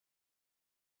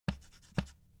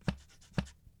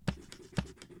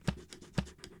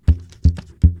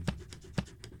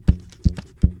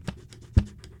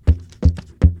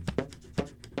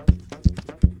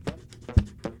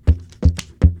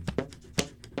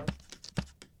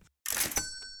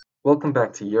Welcome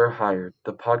back to You're Hired,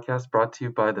 the podcast brought to you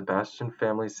by the Bastion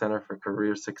Family Center for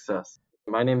Career Success.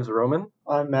 My name is Roman,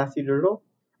 I'm Matthew Dirtle.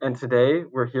 and today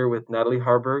we're here with Natalie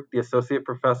Harburg, the Associate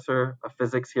Professor of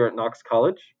Physics here at Knox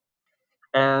College.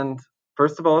 And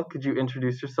first of all, could you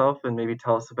introduce yourself and maybe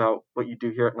tell us about what you do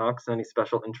here at Knox and any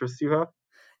special interests you have?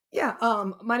 Yeah,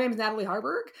 my name is Natalie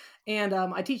Harburg, and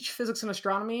I teach physics and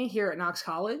astronomy here at Knox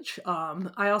College.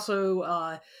 I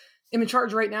also am in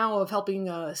charge right now of helping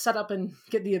set up and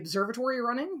get the observatory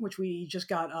running, which we just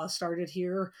got started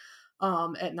here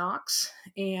at Knox.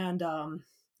 And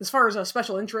as far as a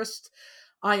special interest,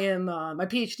 I am my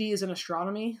PhD is in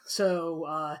astronomy.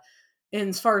 So, and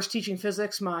as far as teaching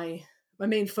physics, my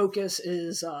main focus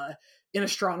is in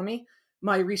astronomy.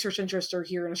 My research interests are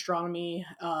here in astronomy.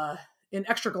 In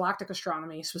extragalactic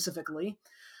astronomy specifically.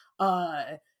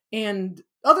 And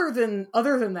other than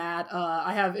that,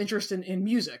 I have interest in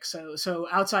music. So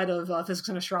outside of physics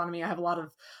and astronomy, I have a lot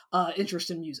of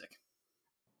interest in music.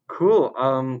 Cool.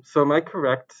 So am I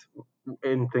correct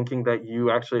in thinking that you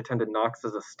actually attended Knox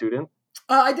as a student?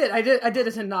 I did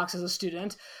attend Knox as a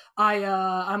student.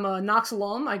 I'm a Knox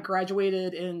alum. I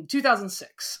graduated in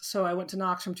 2006, so I went to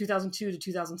Knox from 2002 to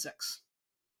 2006.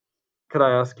 Could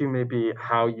I ask you maybe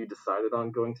how you decided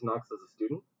on going to Knox as a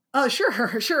student?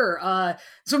 Sure, sure.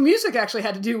 So music actually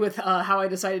had to do with how I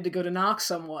decided to go to Knox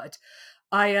somewhat.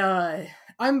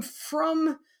 I'm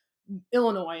from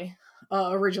Illinois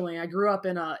originally. I grew up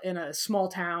in a small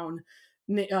town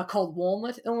called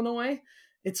Walnut, Illinois.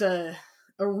 It's a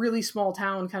really small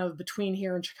town, kind of between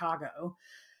here and Chicago.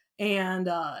 And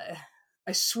I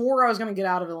swore I was going to get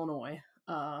out of Illinois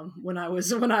when I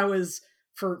was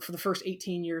for the first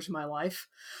 18 years of my life,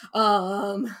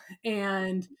 and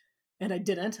I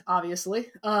didn't,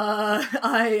 obviously.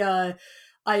 I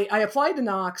applied to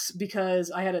Knox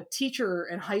because I had a teacher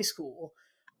in high school,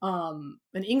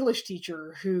 an English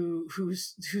teacher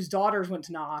whose daughters went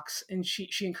to Knox, and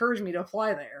she encouraged me to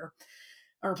apply there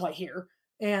or apply here,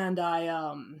 and I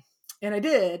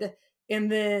did,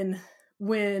 and then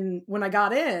when I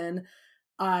got in,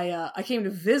 I came to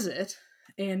visit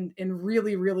and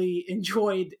really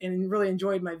enjoyed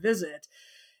my visit,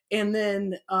 and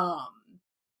then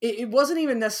it wasn't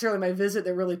even necessarily my visit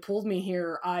that really pulled me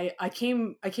here. I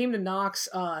came to Knox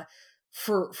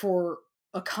for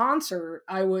a concert.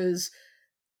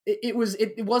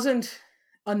 It wasn't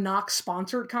a Knox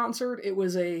sponsored concert. It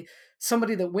was a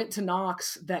somebody that went to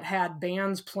Knox that had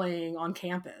bands playing on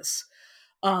campus.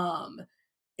 Um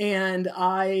and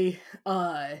I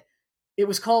it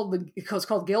was called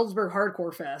Galesburg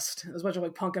Hardcore Fest. It was a bunch of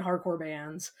like punk and hardcore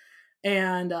bands.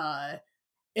 And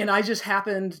I just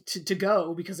happened to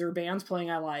go because there were bands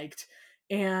playing I liked,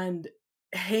 and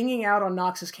hanging out on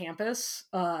Knox's campus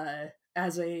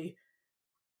as a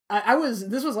I was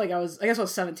this was like I guess I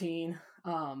was 17,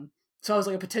 so I was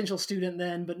like a potential student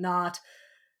then, but not,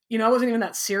 I wasn't even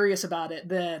that serious about it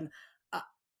then.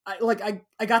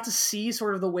 I got to see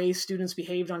sort of the way students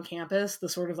behaved on campus, the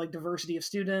sort of like diversity of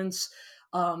students,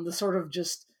 the sort of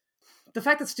just the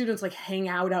fact that students like hang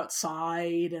out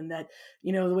outside, and that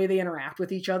the way they interact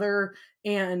with each other.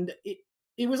 And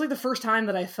it was like the first time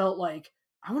that I felt like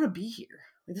I want to be here.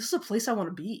 Like, this is a place I want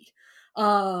to be.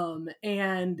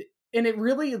 And it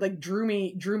really like drew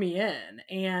me in.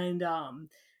 And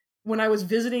when I was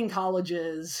visiting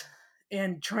colleges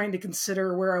and trying to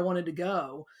consider where I wanted to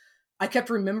go, I kept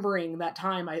remembering that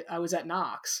time I was at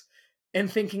Knox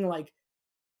and thinking like,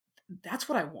 that's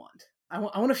what I want. I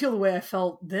want to feel the way I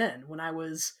felt then when I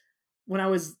was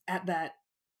at that,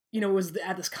 was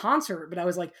at this concert, but I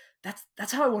was like,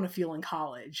 that's how I want to feel in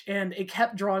college. And it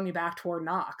kept drawing me back toward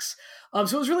Knox. So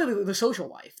it was really the social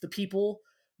life, the people,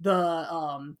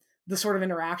 the sort of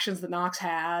interactions that Knox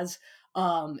has.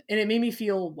 And it made me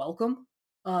feel welcome.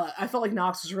 I felt like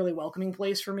Knox was a really welcoming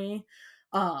place for me.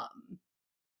 Um,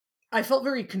 I felt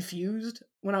very confused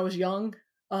when I was young,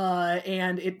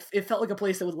 and it felt like a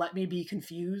place that would let me be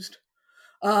confused,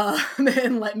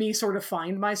 and let me sort of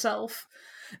find myself,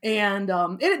 and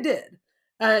it did.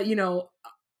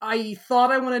 I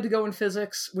thought I wanted to go in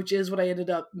physics, which is what I ended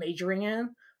up majoring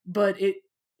in, but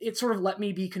it sort of let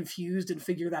me be confused and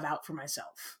figure that out for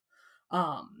myself.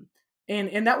 Um,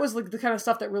 and that was like the kind of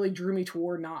stuff that really drew me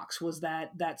toward Knox, was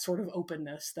that sort of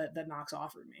openness that Knox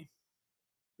offered me.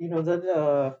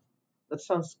 That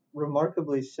sounds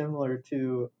remarkably similar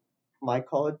to my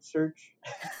college search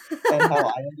and how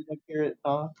I ended up here at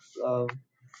Knox.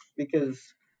 Because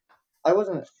I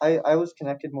was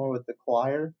connected more with the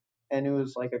choir, and it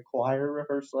was like a choir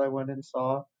rehearsal I went and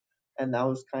saw, and that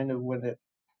was kind of when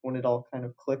it all kind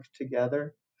of clicked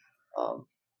together. Um,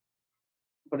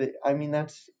 but I mean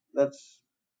that's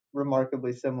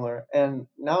remarkably similar. And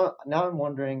now I'm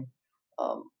wondering,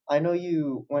 I know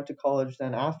you went to college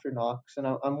then after Knox, and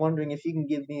I'm wondering if you can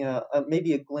give me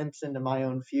maybe a glimpse into my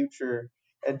own future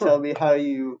and tell me how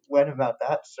you went about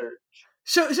that search.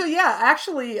 So yeah,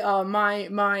 actually,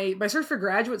 my search for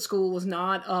graduate school was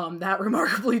not that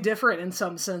remarkably different in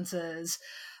some senses.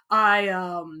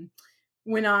 I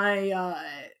when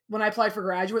I applied for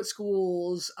graduate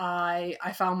schools, I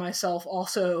found myself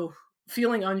also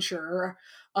feeling unsure.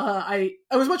 I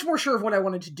was much more sure of what I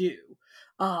wanted to do.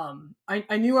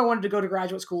 I knew I wanted to go to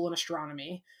graduate school in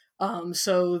astronomy.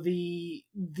 So the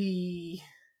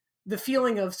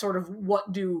feeling of sort of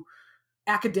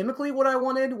academically what I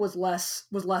wanted was less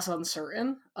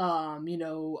uncertain.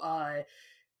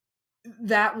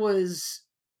 That was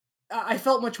I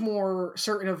felt much more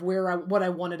certain of what I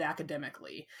wanted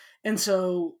academically, and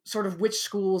so sort of which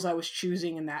schools I was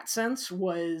choosing in that sense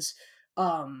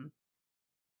um,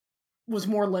 was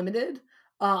more limited.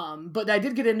 But I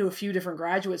did get into a few different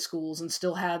graduate schools and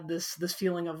still had this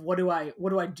feeling of what do I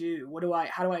do?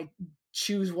 How do I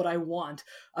choose what I want?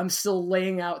 I'm still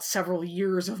laying out several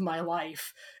years of my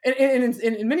life, and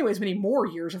in many ways, many more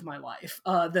years of my life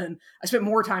than I spent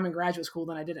more time in graduate school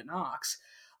than I did at Knox.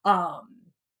 Um,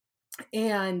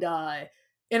 and I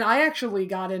actually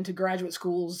got into graduate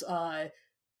schools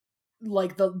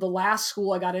like the last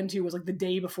school I got into was like the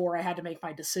day before I had to make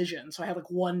my decision. So I had like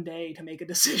one day to make a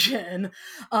decision.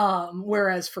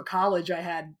 Whereas for college I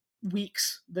had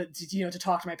weeks that to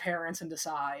talk to my parents and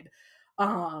decide.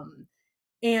 Um,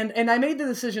 and I made the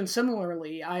decision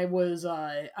similarly. I was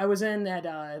in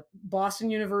at Boston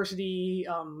University,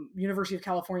 University of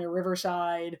California,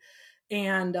 Riverside,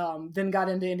 and then got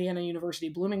into Indiana University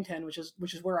Bloomington, which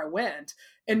is where I went,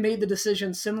 and made the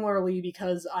decision similarly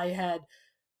because I had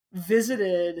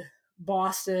visited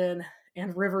Boston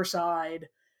and Riverside,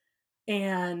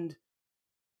 and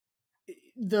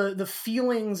the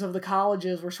feelings of the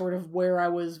colleges were sort of where I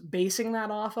was basing that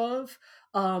off of.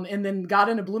 And then got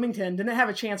into Bloomington, didn't have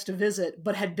a chance to visit,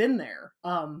 but had been there.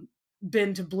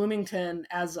 Been to Bloomington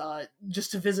as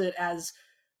just to visit as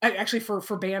actually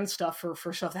for band stuff,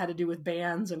 for stuff that had to do with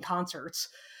bands and concerts,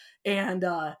 and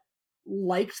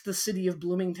liked the city of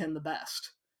Bloomington the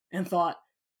best, and thought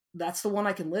that's the one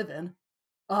I can live in.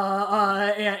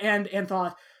 And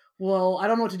thought, well, I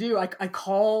don't know what to do. I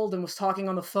called and was talking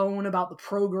on the phone about the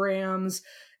programs,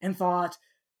 and thought,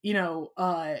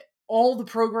 all the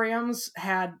programs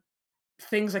had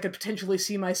things I could potentially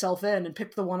see myself in, and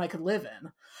picked the one I could live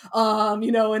in.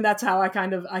 And that's how I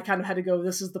kind of had to go,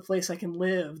 this is the place I can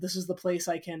live. This is the place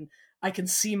I can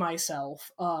see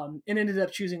myself. And ended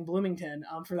up choosing Bloomington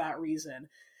for that reason.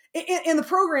 And the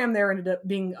program there ended up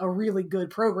being a really good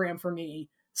program for me,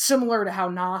 similar to how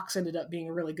Knox ended up being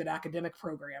a really good academic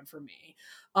program for me.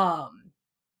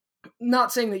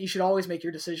 Not saying that you should always make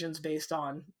your decisions based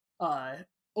on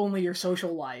only your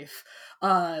social life,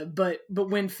 but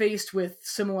when faced with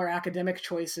similar academic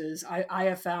choices, I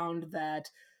have found that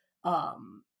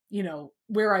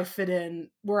where I fit in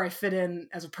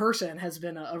as a person has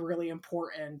been a really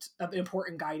important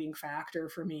guiding factor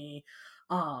for me.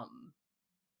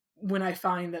 When I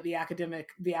find that the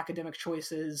academic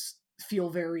choices feel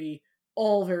very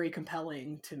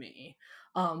compelling to me,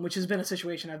 which has been a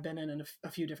situation I've been in a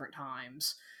few different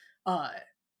times.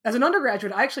 As an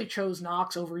undergraduate, I actually chose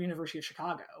Knox over University of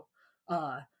Chicago,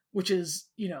 which is,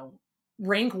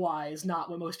 rank wise,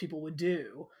 not what most people would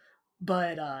do,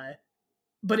 but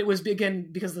it was again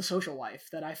because of the social life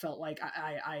that I felt like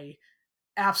I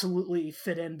absolutely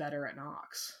fit in better at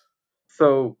Knox.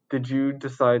 So, did you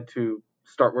decide to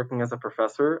start working as a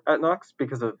professor at Knox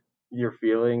because of your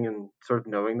feeling and sort of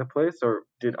knowing the place, or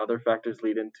did other factors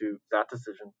lead into that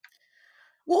decision?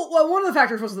 Well, one of the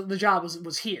factors was that the job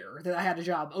was here, that I had a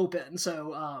job open.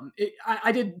 So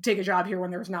I did take a job here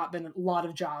when there's not been a lot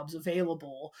of jobs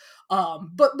available.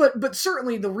 But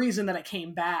certainly the reason that I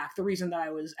came back, the reason that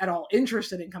I was at all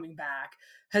interested in coming back,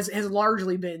 has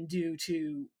largely been due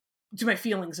to my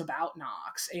feelings about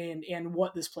Knox and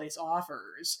what this place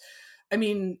offers. I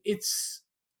mean,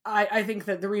 I think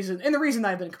that the reason that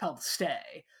I've been compelled to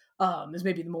stay is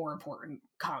maybe the more important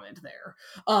comment there.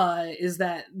 Is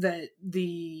that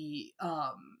the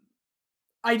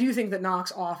I do think that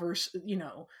Knox offers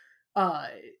uh,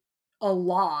 a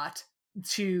lot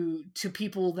to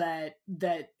people that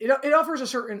it offers a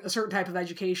certain type of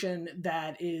education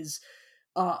that is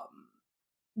um,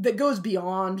 that goes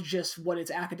beyond just what its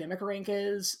academic rank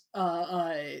is.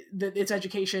 That its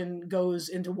education goes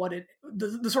into what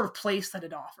the sort of place that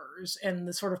it offers, and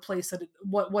the sort of place that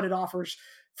what it offers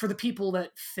for the people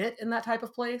that fit in that type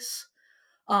of place.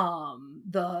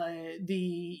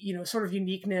 the sort of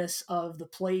uniqueness of the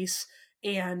place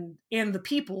and the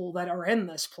people that are in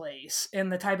this place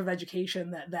and the type of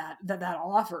education that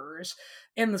offers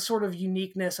and the sort of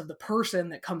uniqueness of the person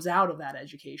that comes out of that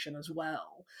education as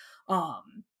well.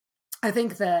 I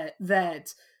think that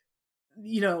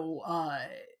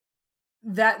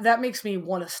that makes me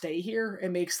want to stay here. It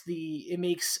makes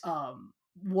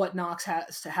what Knox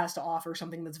has to offer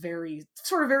something that's very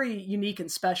unique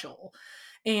and special.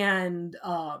 And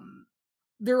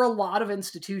there are a lot of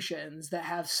institutions that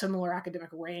have similar academic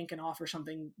rank and offer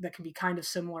something that can be kind of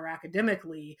similar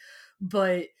academically,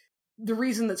 but the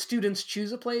reason that students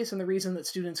choose a place and the reason that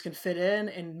students can fit in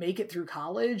and make it through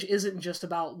college isn't just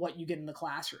about what you get in the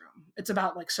classroom. It's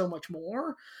about like so much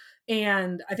more.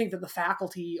 And I think that the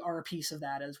faculty are a piece of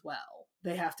that as well.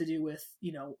 They have to do with,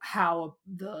 how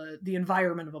the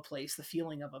environment of a place, the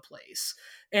feeling of a place.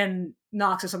 And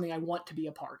Knox is something I want to be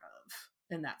a part of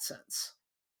in that sense.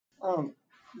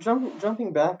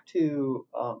 Jumping back to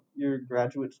your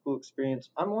graduate school experience,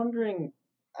 I'm wondering,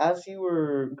 as you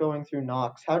were going through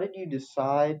Knox, how did you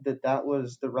decide that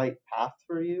was the right path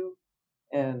for you?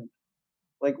 And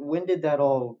like, when did that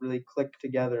all really click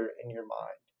together in your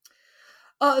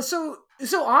mind? So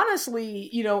honestly,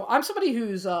 I'm somebody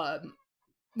who's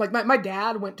like my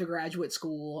dad went to graduate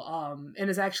school, and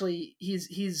is actually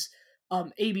he's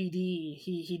ABD.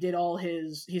 He did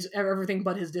he's everything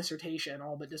but his dissertation,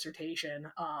 all but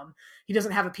dissertation. He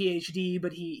doesn't have a PhD,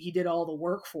 but he did all the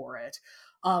work for it.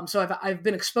 So I've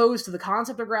been exposed to the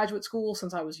concept of graduate school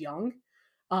since I was young,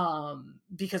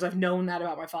 because I've known that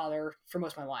about my father for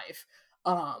most of my life.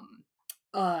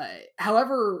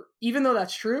 However, even though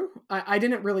that's true, I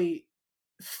didn't really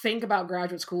think about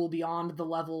graduate school beyond the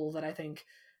level that I think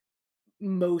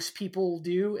most people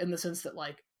do, in the sense that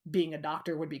like being a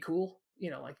doctor would be cool.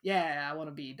 Like, yeah, I want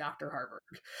to be Dr. Harburg.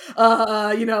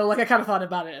 Like I kind of thought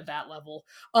about it at that level.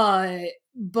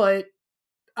 But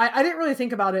I didn't really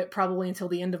think about it probably until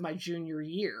the end of my junior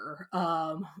year,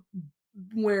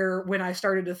 when I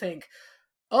started to think,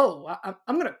 oh,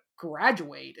 I'm going to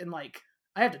graduate and like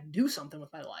I have to do something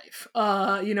with my life.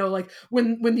 Like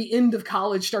when the end of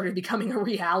college started becoming a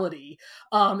reality,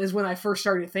 is when I first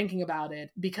started thinking about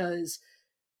it, because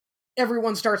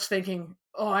everyone starts thinking,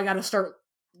 oh, I got to start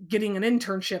getting an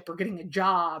internship or getting a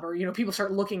job, or people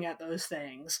start looking at those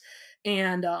things,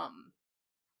 and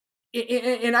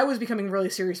and I was becoming really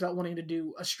serious about wanting to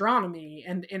do astronomy,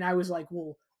 and I was like,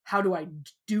 well, how do I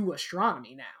do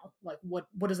astronomy now? Like,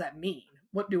 what does that mean?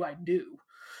 What do I do?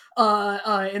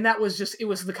 And that was it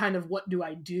was the kind of what do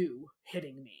I do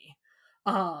hitting me.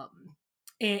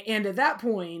 And at that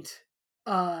point,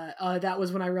 that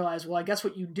was when I realized, well, I guess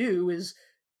what you do is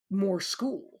more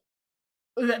school.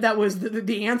 That was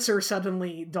the answer.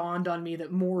 Suddenly dawned on me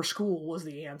that more school was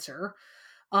the answer.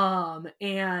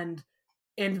 And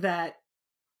that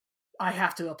I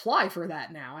have to apply for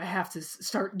that now. I have to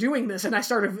start doing this. And I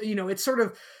started, it sort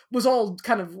of was all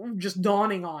kind of just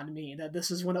dawning on me that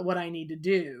this is what I need to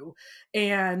do.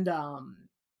 And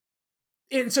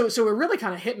so it really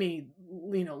kind of hit me,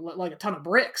 like a ton of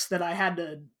bricks, that I had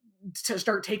to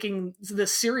start taking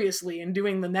this seriously and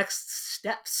doing the next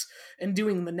steps and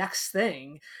doing the next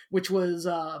thing, which was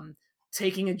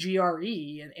taking a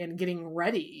GRE and getting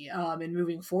ready, and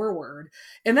moving forward.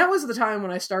 And that was the time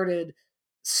when I started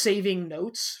saving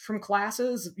notes from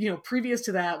classes. Previous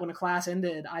to that, when a class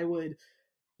ended, I would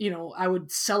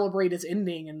celebrate its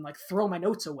ending and like throw my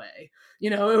notes away.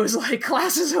 It was like,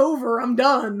 class is over, I'm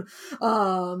done.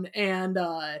 And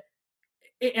I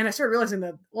started realizing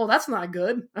that, well, that's not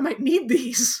good. I might need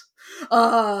these.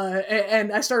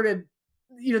 And I started,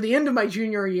 the end of my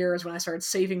junior year is when I started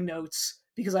saving notes,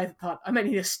 because I thought I might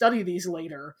need to study these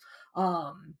later,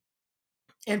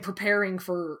 and preparing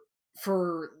for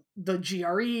the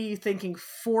GRE, thinking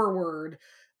forward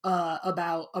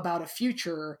about a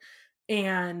future,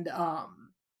 and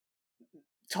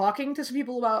talking to some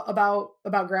people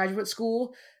about graduate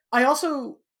school. I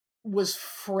also was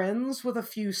friends with a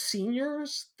few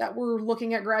seniors that were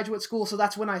looking at graduate school, so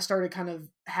that's when I started kind of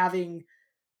having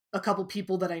a couple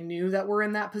people that I knew that were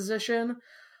in that position.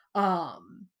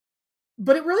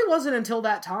 But it really wasn't until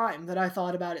that time that I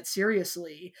thought about it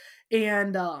seriously.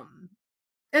 And that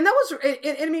was,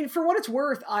 I mean, for what it's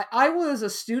worth, I was a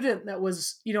student that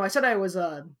was, I said I was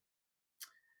a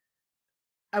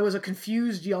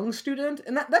confused young student,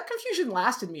 and that confusion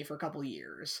lasted me for a couple of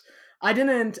years. I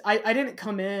didn't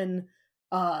come in,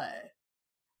 I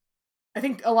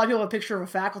think a lot of people have a picture of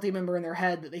a faculty member in their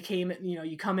head that they came,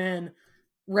 you come in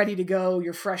ready to go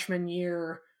your freshman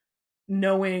year,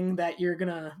 knowing that you're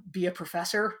gonna be a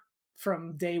professor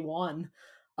from day one.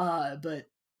 But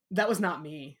that was not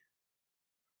me.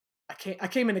 I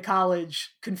came into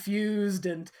college confused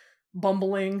and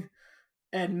bumbling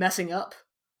and messing up,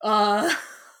 uh,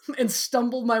 and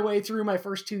stumbled my way through my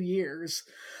first 2 years,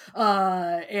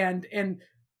 and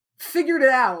figured it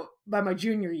out by my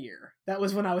junior year. That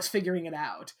was when I was figuring it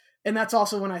out, and that's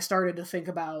also when I started to think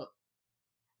about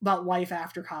life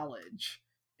after college,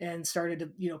 and started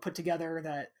to put together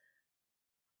that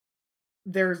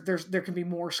there can be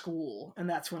more school, and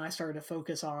that's when I started to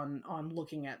focus on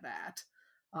looking at that,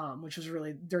 which was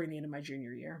really during the end of my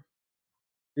junior year.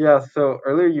 Yeah, so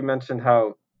earlier you mentioned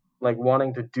how like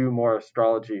wanting to do more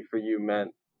astrology for you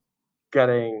meant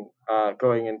going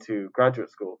into graduate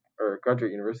school or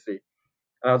graduate university.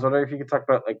 And I was wondering if you could talk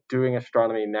about like doing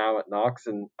astronomy now at Knox.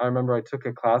 And I remember I took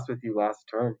a class with you last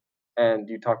term, and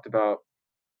you talked about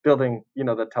building,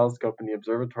 the telescope in the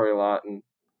observatory a lot. And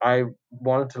I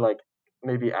wanted to like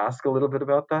maybe ask a little bit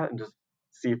about that and just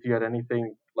see if you had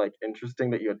anything like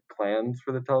interesting that you had plans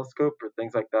for the telescope or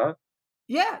things like that.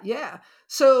 Yeah, yeah.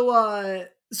 So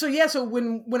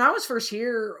when I was first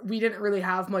here, we didn't really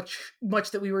have much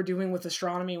that we were doing with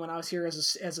astronomy when I was here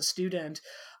as a student.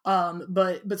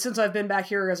 But since I've been back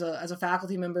here as a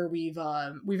faculty member, we've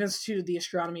instituted the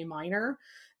astronomy minor,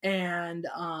 and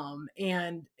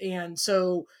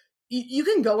so you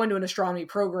can go into an astronomy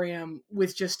program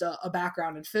with just a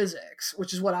background in physics,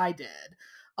 which is what I did.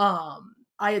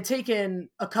 I had taken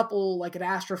a couple like an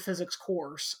astrophysics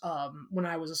course when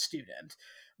I was a student,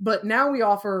 but now we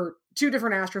offer two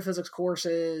different astrophysics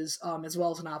courses as well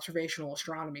as an observational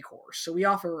astronomy course. So we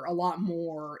offer a lot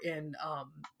more in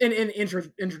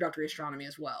introductory astronomy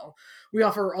as well. We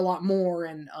offer a lot more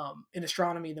in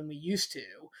astronomy than we used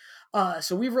to.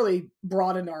 So we've really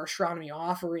broadened our astronomy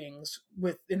offerings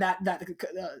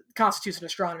that constitutes an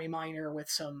astronomy minor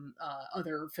with some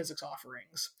other physics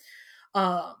offerings.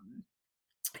 Um,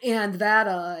 and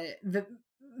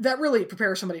that really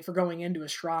prepares somebody for going into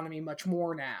astronomy much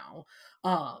more now.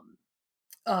 Um,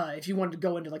 if you wanted to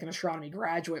go into like an astronomy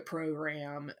graduate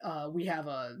program, we have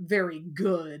a very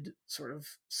good sort of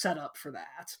setup for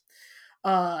that.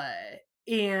 Uh,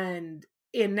 and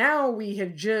and now we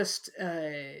have just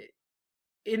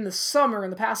in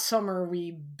the past summer,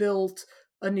 we built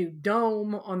a new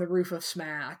dome on the roof of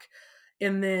SMAC,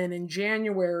 and then in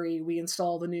January we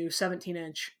installed a new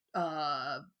 17-inch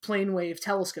plane wave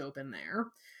telescope in there.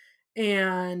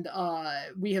 And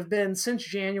we have been since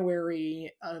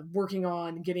January working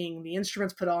on getting the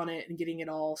instruments put on it and getting it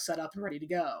all set up and ready to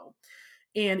go.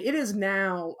 And it is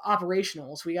now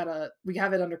operational, so we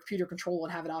have it under computer control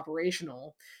and have it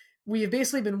operational. We have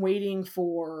basically been waiting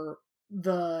for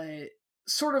the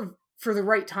sort of for the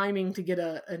right timing to get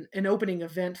an opening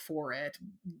event for it.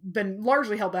 Been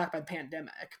largely held back by the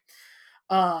pandemic.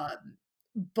 Uh,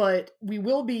 but we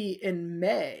will be in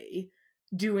May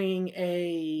doing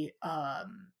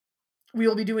we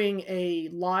will be doing a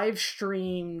live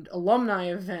streamed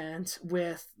alumni event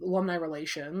with alumni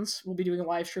relations. We'll be doing a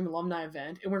live stream alumni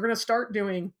event, and we're going to start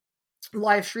doing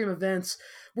live stream events.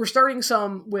 We're starting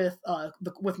some with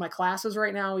my classes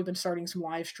right now. We've been starting some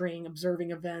live stream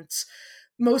observing events.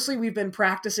 Mostly we've been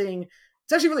practicing.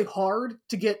 It's actually really hard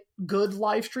to get good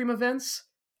live stream events.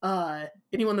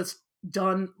 Anyone that's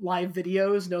done live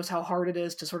videos knows how hard it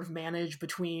is to sort of manage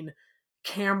between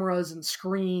cameras and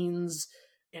screens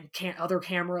and other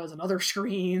cameras and other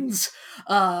screens.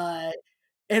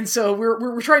 And so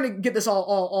we're trying to get this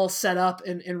all set up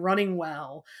and running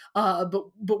well. But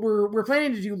we're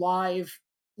planning to do live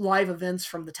events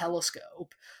from the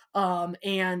telescope.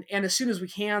 And as soon as we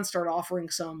can, start offering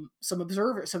some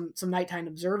nighttime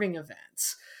observing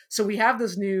events. So we have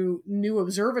this new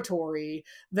observatory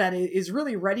that is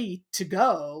really ready to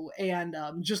go, and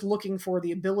just looking for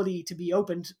the ability to be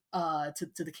opened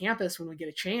to the campus when we get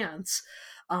a chance.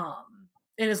 And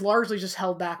is largely just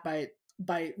held back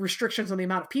by restrictions on the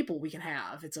amount of people we can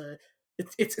have.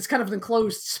 It's kind of an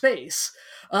enclosed space,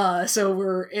 so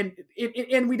we're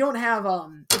and we don't have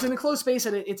it's an enclosed space,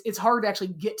 and it's hard to actually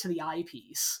get to the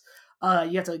eyepiece.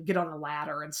 You have to get on a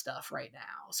ladder and stuff right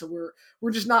now, so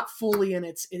we're just not fully in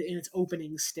its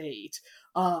opening state.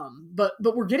 But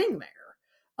we're getting there.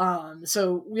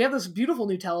 So we have this beautiful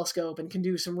new telescope and can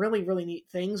do some really, really neat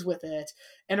things with it,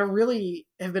 and are really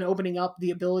have been opening up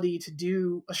the ability to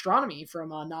do astronomy from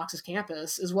Knox's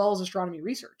campus as well as astronomy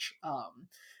research,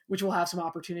 which will have some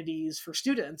opportunities for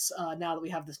students now that we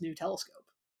have this new telescope.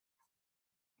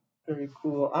 Very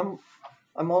cool.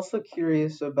 I'm also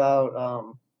curious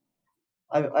about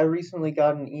I recently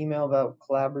got an email about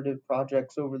collaborative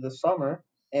projects over the summer,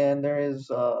 and there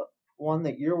is one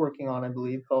that you're working on, I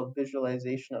believe, called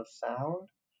Visualization of Sound.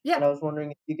 Yeah, And I was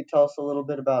wondering if you could tell us a little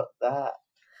bit about that.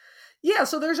 Yeah,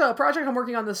 so there's a project I'm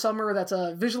working on this summer that's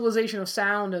a visualization of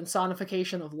sound and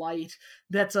sonification of light.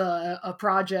 That's a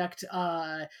project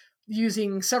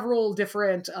using several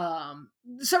different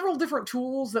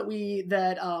tools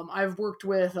that I've worked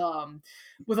with a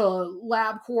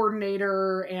lab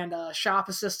coordinator and a shop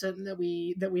assistant that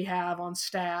we have on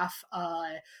staff.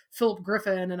 Philip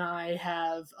Griffin and I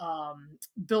have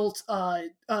built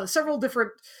several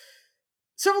different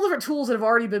tools that have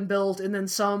already been built, and then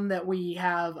some that we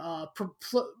have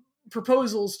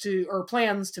proposals to or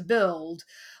plans to build,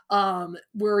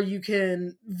 where you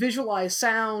can visualize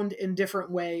sound in different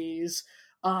ways,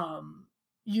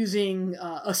 using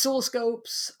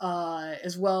oscilloscopes,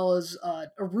 as well as a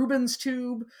Rubens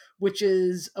tube, which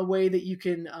is a way that you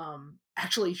can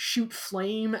actually shoot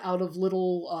flame out of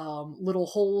little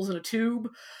holes in a tube,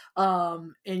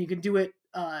 and you can do it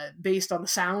based on the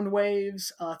sound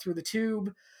waves through the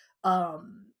tube.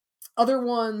 Um, Other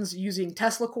ones using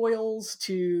Tesla coils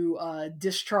to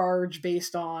discharge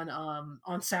based on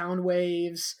sound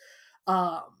waves,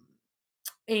 um,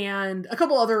 and a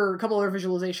couple other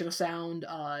visualization of sound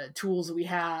tools that we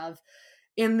have,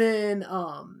 and then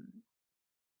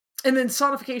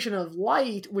sonification of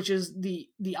light, which is the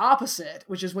opposite,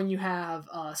 which is when you have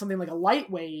something like a light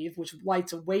wave, which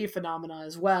light's a wave phenomena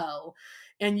as well,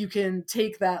 and you can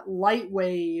take that light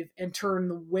wave and turn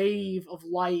the wave of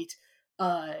light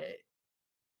uh,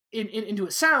 into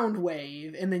a sound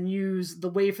wave, and then use the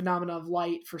wave phenomena of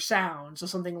light for sound. So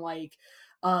something like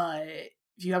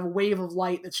if you have a wave of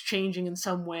light that's changing in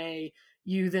some way,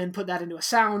 you then put that into a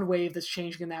sound wave that's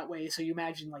changing in that way. So you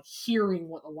imagine like hearing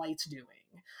what the light's doing.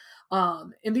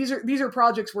 And these are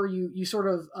projects where you sort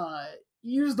of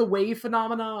use the wave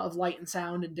phenomena of light and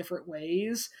sound in different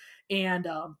ways, and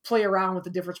play around with the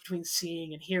difference between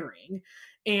seeing and hearing.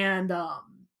 And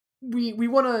we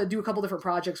want to do a couple different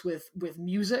projects with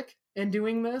music and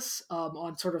doing this,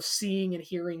 on sort of seeing and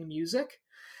hearing music,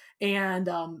 and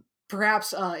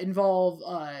perhaps involve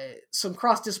some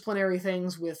cross-disciplinary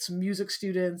things with some music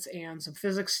students and some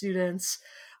physics students,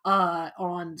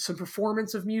 on some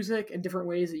performance of music and different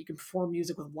ways that you can perform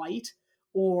music with light,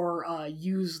 or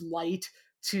use light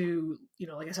to,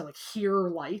 like I said, like hear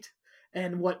light,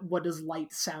 and what does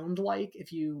light sound like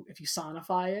if you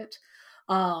sonify it.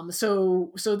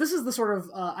 So this is the sort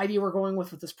of idea we're going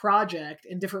with this project,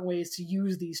 and different ways to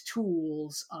use these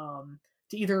tools,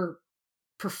 to either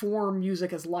perform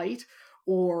music as light,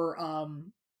 or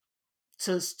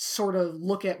to sort of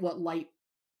look at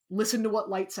listen to what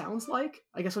light sounds like,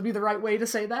 I guess would be the right way to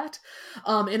say that,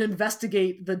 and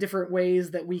investigate the different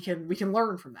ways that we can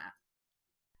learn from that.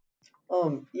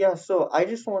 Yeah, so I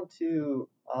just want to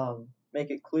make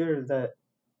it clear that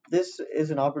this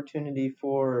is an opportunity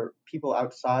for people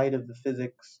outside of the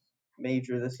physics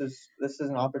major. This is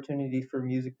an opportunity for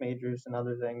music majors and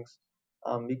other things,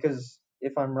 because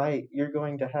if I'm right, you're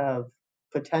going to have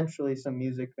potentially some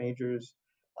music majors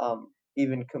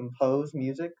even compose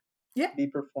music Yeah. be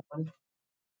performed.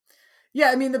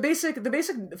 Yeah, I mean the basic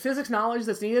physics knowledge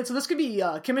that's needed. So this could be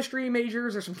chemistry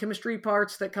majors. There's some chemistry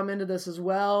parts that come into this as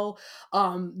well.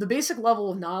 The basic level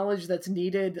of knowledge that's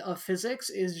needed of physics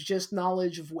is just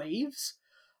knowledge of waves.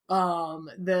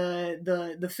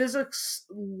 The physics,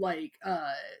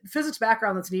 physics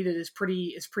background that's needed is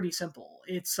pretty simple.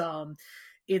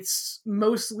 It's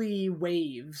mostly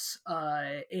waves,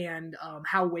 and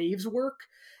how waves work,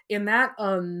 and that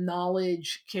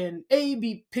knowledge can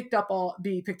be picked up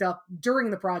during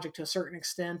the project to a certain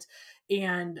extent,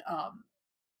 and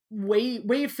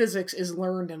wave physics is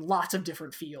learned in lots of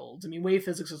different fields. I mean, wave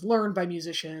physics is learned by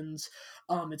musicians,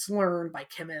 it's learned by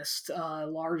chemists,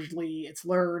 largely it's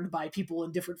learned by people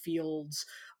in different fields.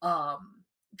 I'm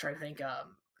trying to think.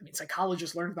 I mean,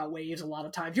 psychologists learn about waves a lot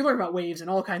of times. You learn about waves in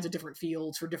all kinds of different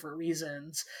fields for different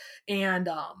reasons, and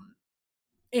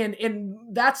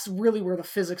that's really where the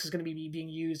physics is going to be being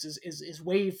used, is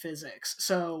wave physics.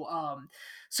 So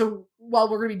while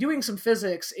we're going to be doing some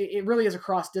physics, it really is a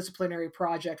cross-disciplinary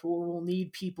project where we'll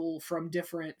need people from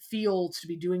different fields to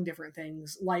be doing different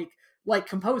things, like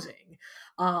composing,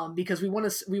 because we want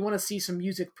to see some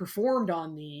music performed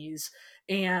on these,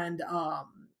 and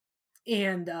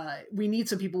we need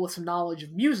some people with some knowledge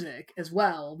of music as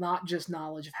well, not just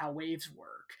knowledge of how waves work.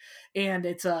 And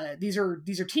it's these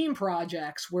are team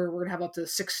projects where we're gonna have up to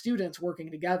 6 students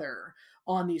working together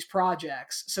on these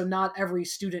projects. So not every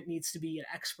student needs to be an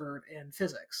expert in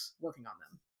physics working on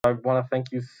them. I want to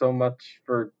thank you so much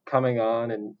for coming on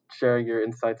and sharing your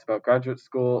insights about graduate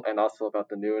school and also about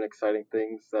the new and exciting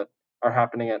things that are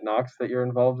happening at Knox that you're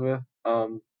involved with.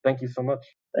 Thank you so much.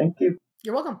 Thank you.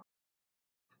 You're welcome.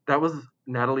 That was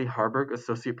Natalie Harburg,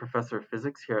 Associate Professor of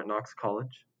Physics here at Knox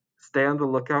College. Stay on the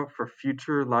lookout for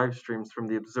future live streams from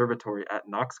the observatory at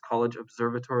Knox College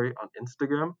Observatory on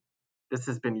Instagram. This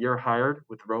has been You're Hired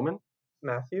with Roman.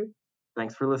 Matthew?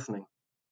 Thanks for listening.